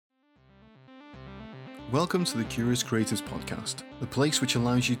Welcome to the Curious Creators Podcast, the place which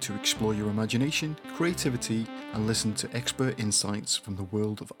allows you to explore your imagination, creativity, and listen to expert insights from the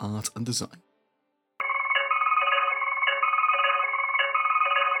world of art and design.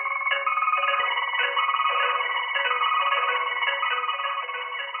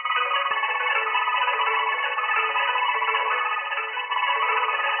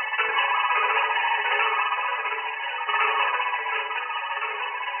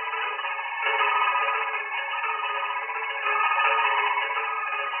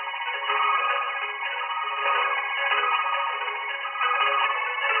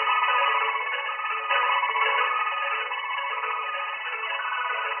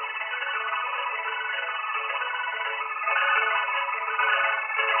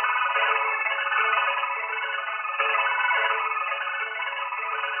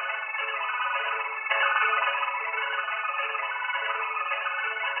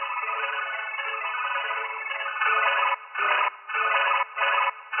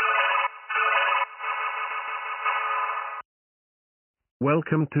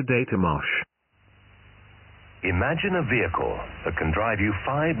 Welcome to Data Mosh. Imagine a vehicle that can drive you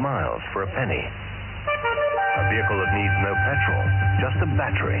 5 miles for a penny. A vehicle that needs no petrol, just a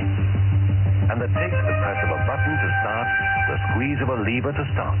battery. And that takes the press of a button to start, the squeeze of a lever to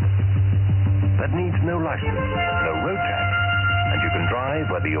stop. That needs no license, no road tax, and you can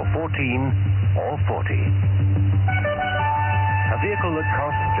drive whether you're 14 or 40. A vehicle that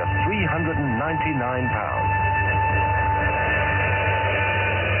costs just £399.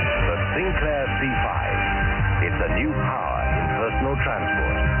 Sinclair C5. It's a new power in personal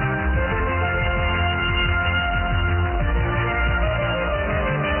transport.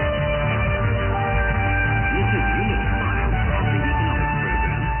 This is Unit 5 of the Economics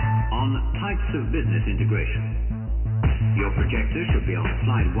Program on Types of Business Integration. Your projector should be on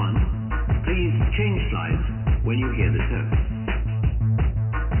slide 1. Please change slides when you hear the tone.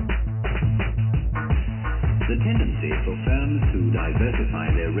 The tendency for firms to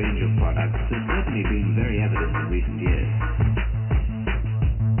diversify their range of products has certainly been very evident in recent years.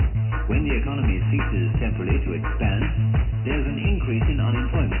 When the economy ceases temporarily to expand, there's an increase in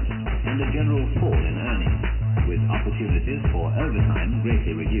unemployment and a general fall in earnings, with opportunities for overtime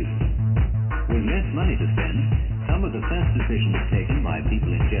greatly reduced. With less money to spend, some of the first decisions taken by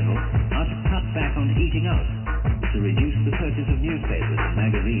people in general are to cut back on eating out, to reduce the purchase of newspapers and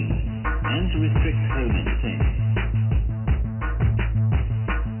magazines, and to restrict home entertainment.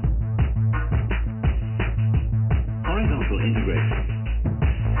 Horizontal integration.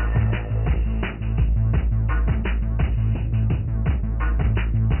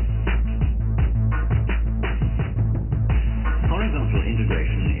 Horizontal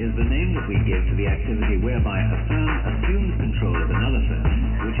integration is the name that we give to the activity whereby a firm assumes control of another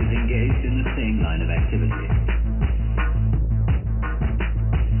firm which is engaged in the same line of activity.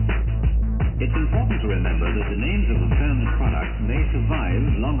 It's important to remember that the names of a firm's products may survive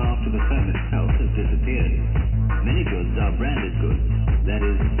long after the firm itself has disappeared. Many goods are branded goods, that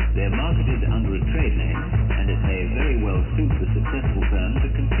is, they're marketed under a trade name, and it may very well suit the successful firm to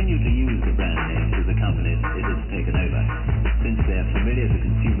continue to use the brand names of the companies it has taken over, since they're familiar to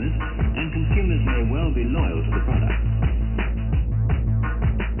consumers, and consumers may well be loyal to the product.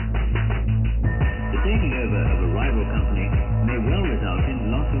 The taking over of a rival company may well result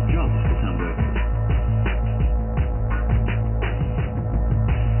in loss of jobs for some workers.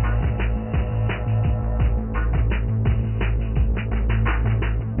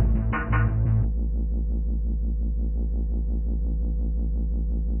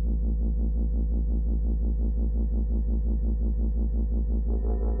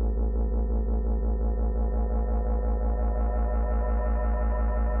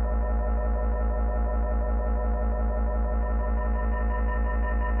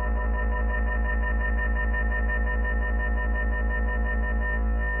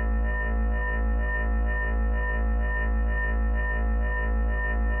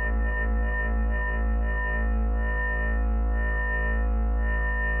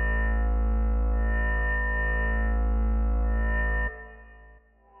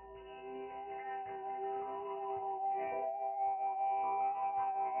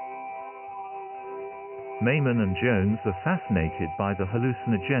 Mayman and Jones are fascinated by the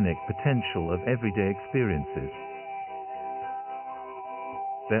hallucinogenic potential of everyday experiences.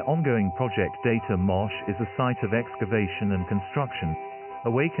 Their ongoing project Data Mosh is a site of excavation and construction,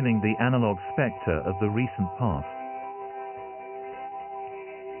 awakening the analog spectre of the recent past.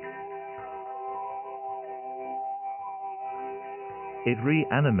 It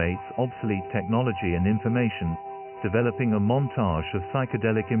reanimates obsolete technology and information, developing a montage of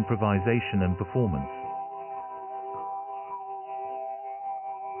psychedelic improvisation and performance.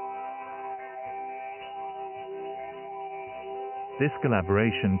 This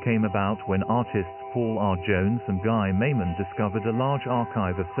collaboration came about when artists Paul R. Jones and Mayman discovered a large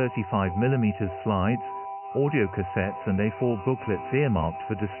archive of 35mm slides, audio cassettes and A4 booklets earmarked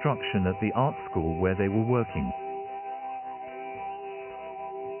for destruction at the art school where they were working.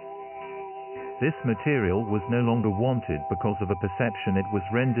 This material was no longer wanted because of a perception it was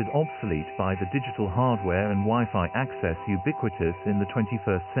rendered obsolete by the digital hardware and Wi-Fi access ubiquitous in the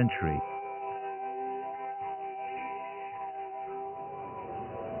 21st century.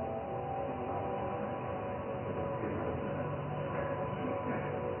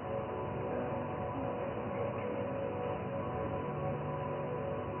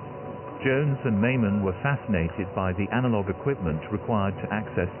 Jones and Mayman were fascinated by the analog equipment required to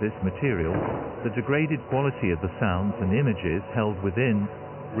access this material, the degraded quality of the sounds and images held within,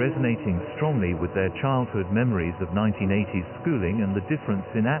 resonating strongly with their childhood memories of 1980s schooling and the difference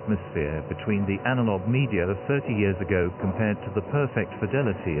in atmosphere between the analog media of 30 years ago compared to the perfect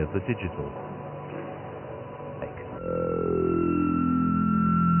fidelity of the digital.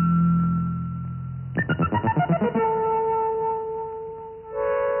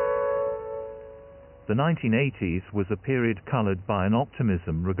 The 1980s was a period colored by an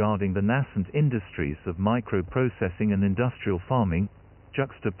optimism regarding the nascent industries of microprocessing and industrial farming,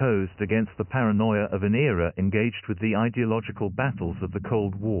 juxtaposed against the paranoia of an era engaged with the ideological battles of the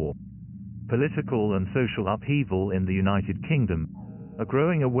Cold War. Political and social upheaval in the United Kingdom, a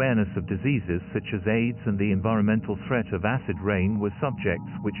growing awareness of diseases such as AIDS and the environmental threat of acid rain were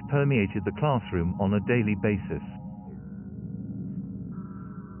subjects which permeated the classroom on a daily basis.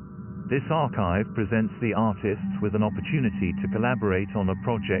 This archive presents the artists with an opportunity to collaborate on a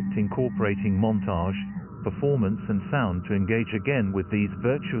project incorporating montage, performance and sound to engage again with these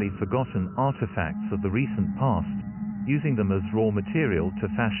virtually forgotten artifacts of the recent past, using them as raw material to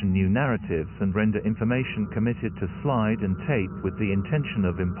fashion new narratives and render information committed to slide and tape with the intention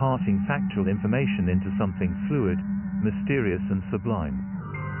of imparting factual information into something fluid, mysterious and sublime.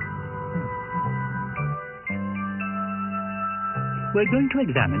 We're going to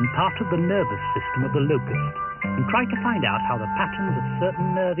examine part of the nervous system of the locust and try to find out how the patterns of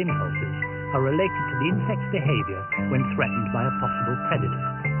certain nerve impulses are related to the insect's behavior when threatened by a possible predator.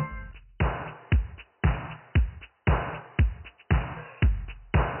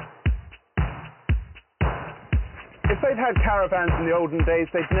 If they'd had caravans in the olden days,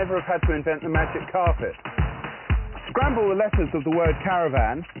 they'd never have had to invent the magic carpet. Scramble the letters of the word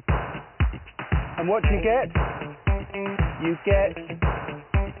caravan, and what you get? You get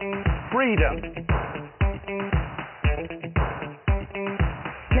freedom.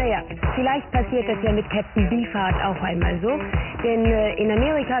 Naja, vielleicht passiert das ja mit Captain Beefheart auch einmal so, denn in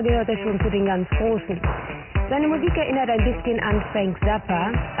Amerika gehört er schon zu den ganz Großen. Seine Musik erinnert ein bisschen an Frank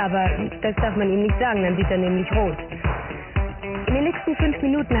Zappa, aber das darf man ihm nicht sagen, dann sieht er nämlich rot. In den nächsten 5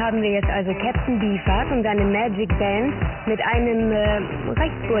 Minuten haben wir jetzt also Captain Beefheart und seine Magic Band mit einem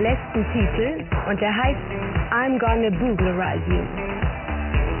recht burlesken Titel und der heißt I'm Gonna Booglerize You,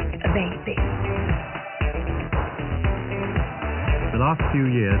 baby. The last few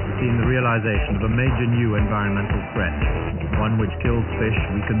years have seen the realization of a major new environmental threat, one which kills fish,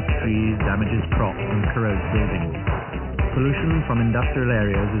 weakens trees, damages crops and corrodes buildings. Pollution from industrial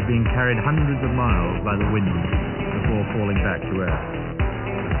areas is being carried hundreds of miles by the wind before falling back to earth.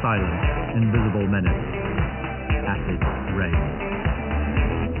 A silent, invisible menace. Acid rain.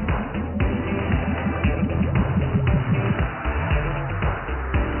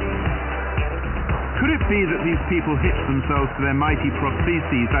 Could it be that these people hitch themselves to their mighty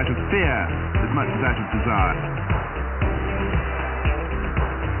prostheses out of fear as much as out of desire?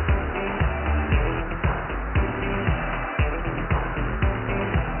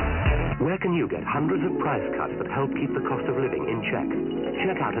 Where can you get hundreds of price cuts that help keep the cost of living in check?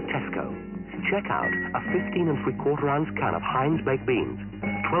 Check out at Tesco. Check out a 15 3/4 ounce can of Heinz baked beans,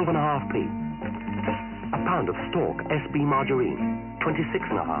 12.5p. A pound of Stork SB margarine,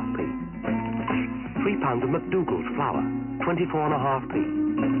 26.5p. 3 pounds of McDougall's flour, 24.5p.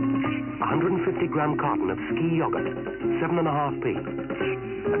 150-gram carton of Ski yogurt, 7.5p.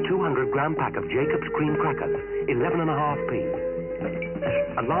 A 200-gram pack of Jacob's cream crackers, 11.5p.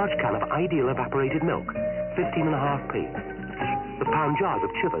 A large can of Ideal evaporated milk, 15.5p. The pound jars of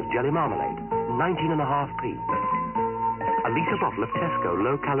Chivers jelly marmalade, 19.5p. A litre bottle of Tesco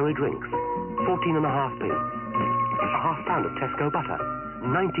low-calorie drinks, 14.5p. A half pound of Tesco butter,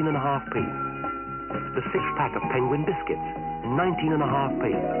 19.5p. The 6-pack of Penguin biscuits,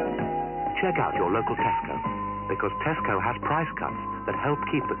 19.5p. Check out your local Tesco, because Tesco has price cuts that help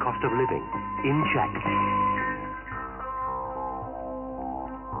keep the cost of living in check.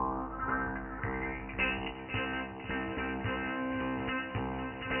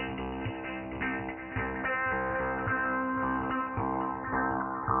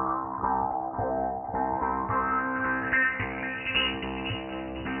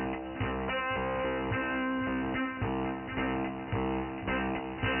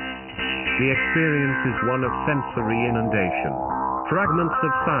 The experience is one of sensory inundation. Fragments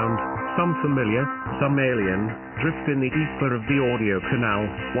of sound, some familiar, some alien, drift in the ether of the audio canal,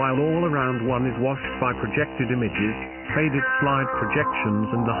 while all around one is washed by projected images, faded slide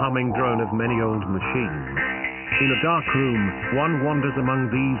projections and the humming drone of many old machines. In a dark room, one wanders among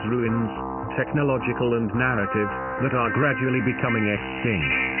these ruins, technological and narrative, that are gradually becoming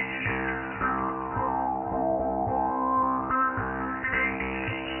extinct.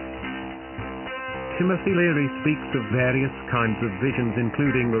 Timothy Leary speaks of various kinds of visions,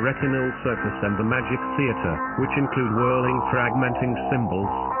 including the retinal surface and the magic theatre, which include whirling, fragmenting symbols,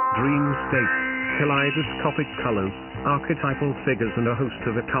 dream states, kaleidoscopic colors, archetypal figures and a host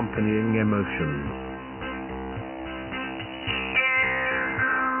of accompanying emotions.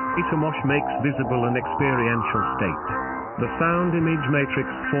 Data mosh makes visible an experiential state. The sound image matrix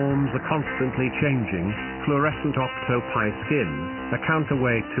forms a constantly changing, fluorescent octopi skin, a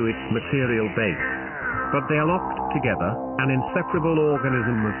counterweight to its material base. But they are locked together, an inseparable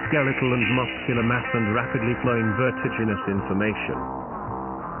organism of skeletal and muscular mass and rapidly flowing vertiginous information.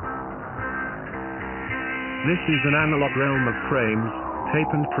 This is an analog realm of frames,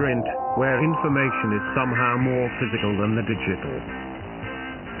 tape and print, where information is somehow more physical than the digital.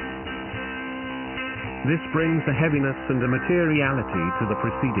 This brings a heaviness and a materiality to the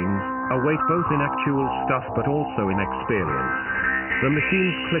proceedings, a weight both in actual stuff but also in experience. The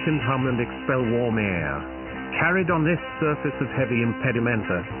machines click and hum and expel warm air. Carried on this surface of heavy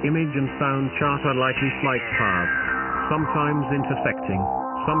impedimenta, image and sound chart unlikely flight paths, sometimes intersecting,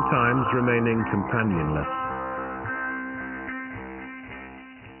 sometimes remaining companionless.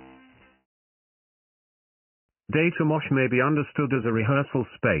 Data mosh may be understood as a rehearsal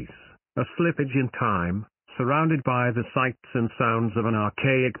space, a slippage in time, surrounded by the sights and sounds of an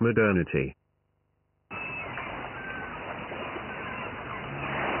archaic modernity.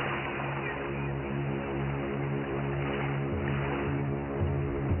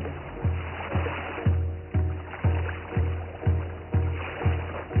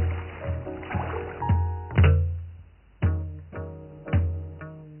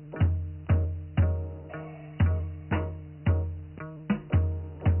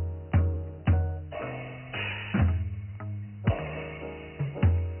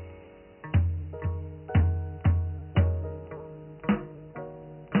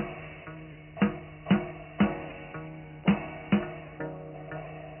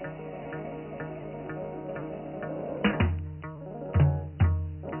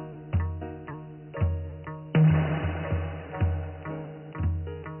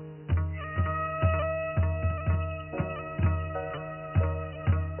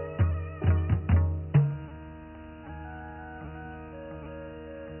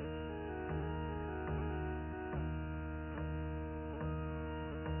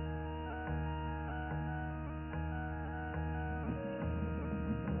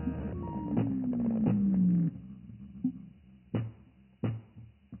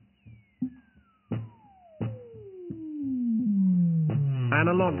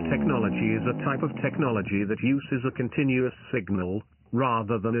 Analog technology is a type of technology that uses a continuous signal,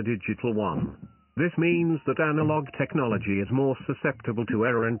 rather than a digital one. This means that analog technology is more susceptible to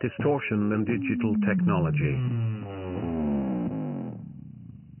error and distortion than digital technology.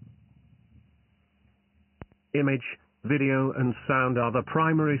 Image, video and sound are the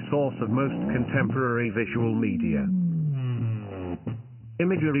primary source of most contemporary visual media.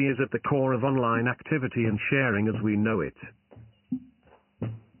 Imagery is at the core of online activity and sharing as we know it.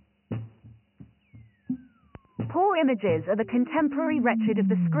 Poor images are the contemporary wretched of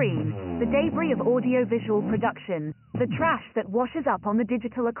the screen, the debris of audiovisual production, the trash that washes up on the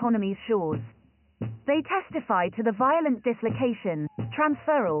digital economy's shores. They testify to the violent dislocation,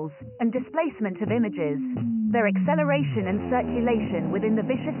 transferals, and displacement of images, their acceleration and circulation within the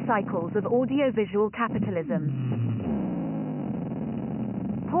vicious cycles of audiovisual capitalism.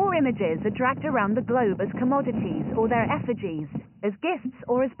 Poor images are dragged around the globe as commodities or their effigies, as gifts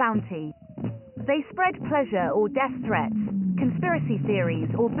or as bounty. They spread pleasure or death threats, conspiracy theories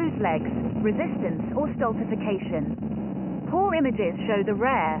or bootlegs, resistance or stultification. Poor images show the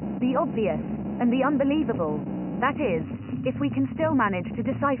rare, the obvious, and the unbelievable. That is, if we can still manage to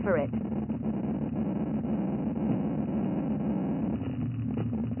decipher it.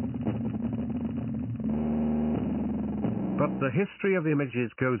 But the history of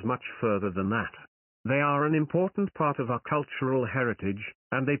images goes much further than that. They are an important part of our cultural heritage,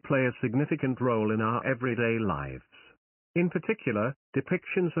 and they play a significant role in our everyday lives. In particular,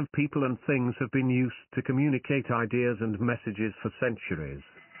 depictions of people and things have been used to communicate ideas and messages for centuries.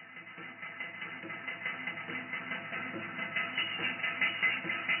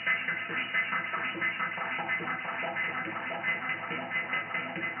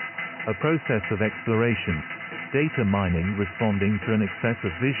 A process of exploration, data mining responding to an excess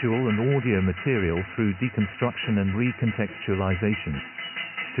of visual and audio material through deconstruction and recontextualization.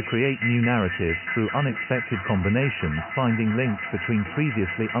 To create new narratives through unexpected combinations, finding links between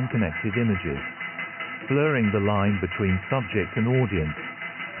previously unconnected images. Blurring the line between subject and audience,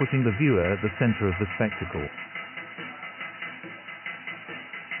 putting the viewer at the center of the spectacle.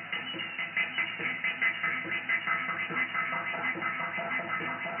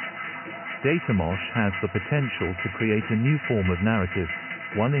 Data mosh has the potential to create a new form of narrative,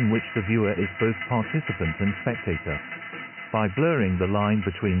 one in which the viewer is both participant and spectator. By blurring the line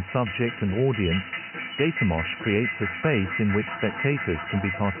between subject and audience, data mosh creates a space in which spectators can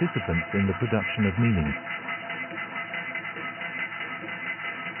be participants in the production of meaning.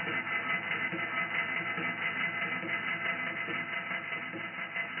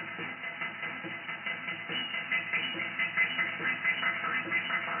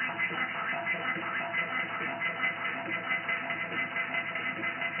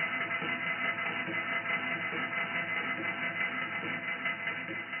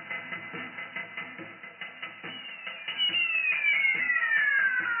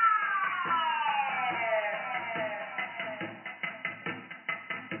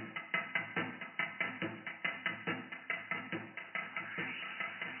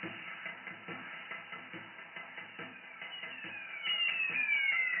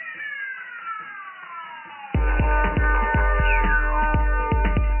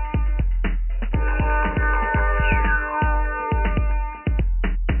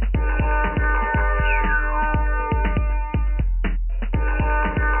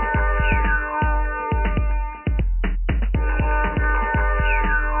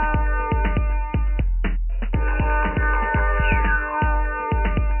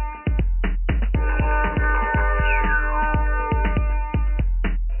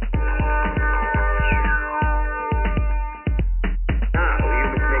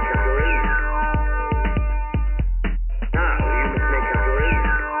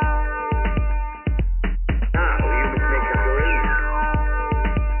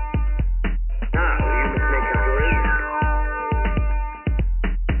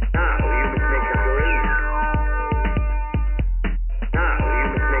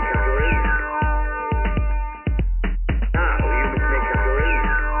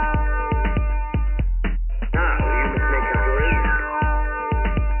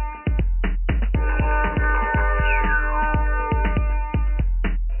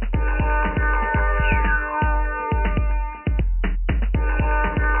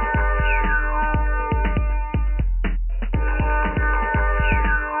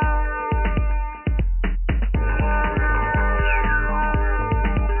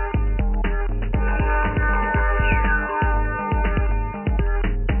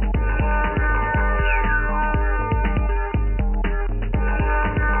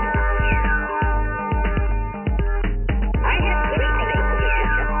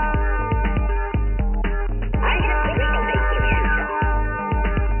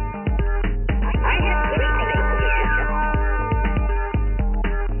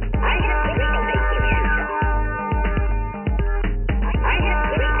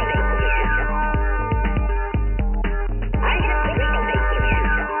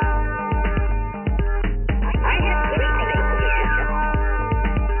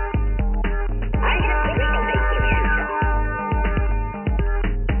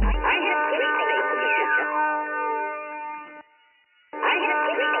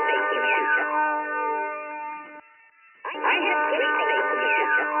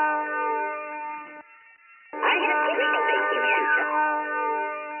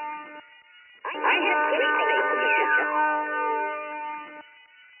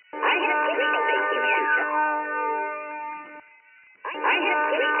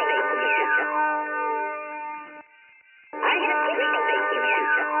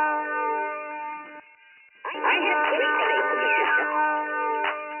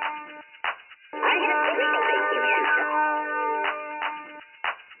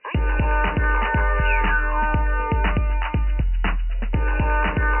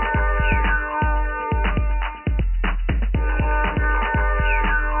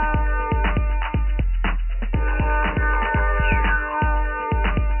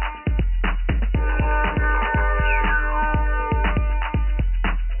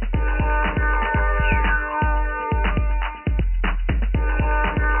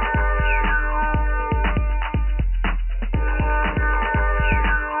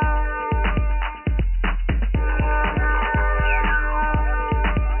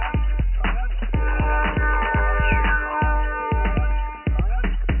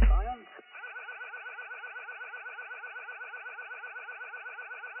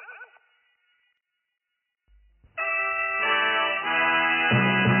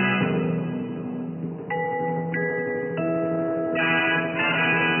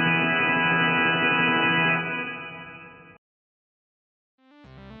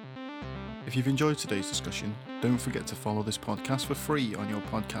 If you've enjoyed today's discussion, don't forget to follow this podcast for free on your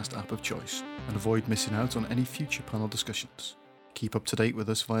podcast app of choice and avoid missing out on any future panel discussions. Keep up to date with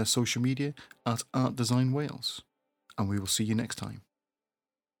us via social media at Art Design Wales, and we will see you next time.